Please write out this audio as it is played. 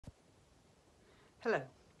Hello,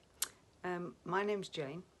 my name's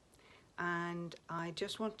Jane, and I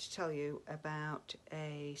just want to tell you about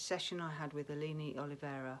a session I had with Alini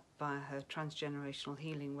Oliveira via her Transgenerational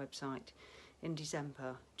Healing website in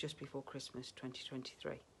December, just before Christmas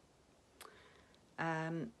 2023.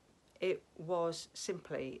 It was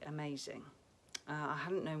simply amazing. I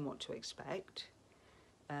hadn't known what to expect,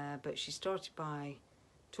 but she started by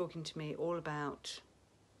talking to me all about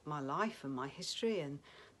my life and my history and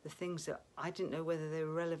the things that I didn't know whether they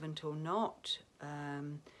were relevant or not,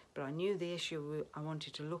 but I knew the issue I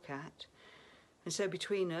wanted to look at. And so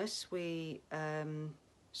between us, we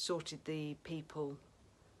sorted the people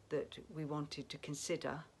that we wanted to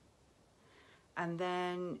consider. And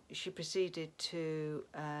then she proceeded to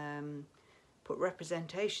put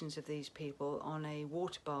representations of these people on a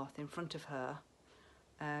water bath in front of her.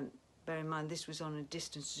 Bear in mind, this was on a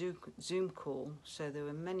distance Zoom call, so there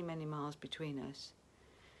were many, many miles between us.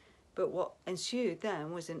 But what ensued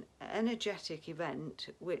then was an energetic event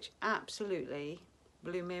which absolutely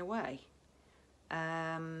blew me away.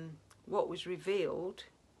 What was revealed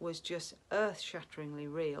was just earth-shatteringly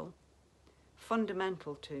real,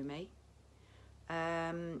 fundamental to me.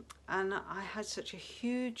 And I had such a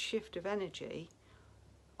huge shift of energy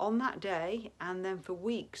on that day and then for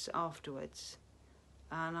weeks afterwards.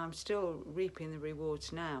 And I'm still reaping the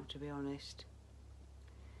rewards now, to be honest.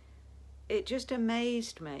 It just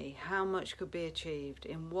amazed me how much could be achieved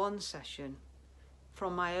in one session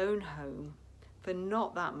from my own home for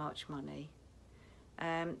not that much money.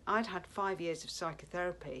 I'd had 5 years of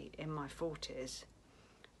psychotherapy in my 40s,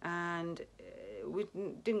 and we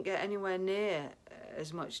didn't get anywhere near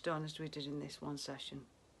as much done as we did in this one session.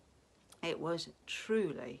 It was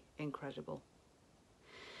truly incredible.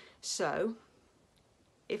 So,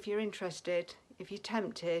 if you're interested, if you're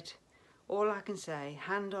tempted, all I can say,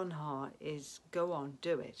 hand on heart, is go on,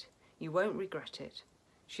 do it. You won't regret it.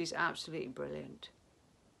 She's absolutely brilliant.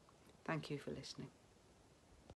 Thank you for listening.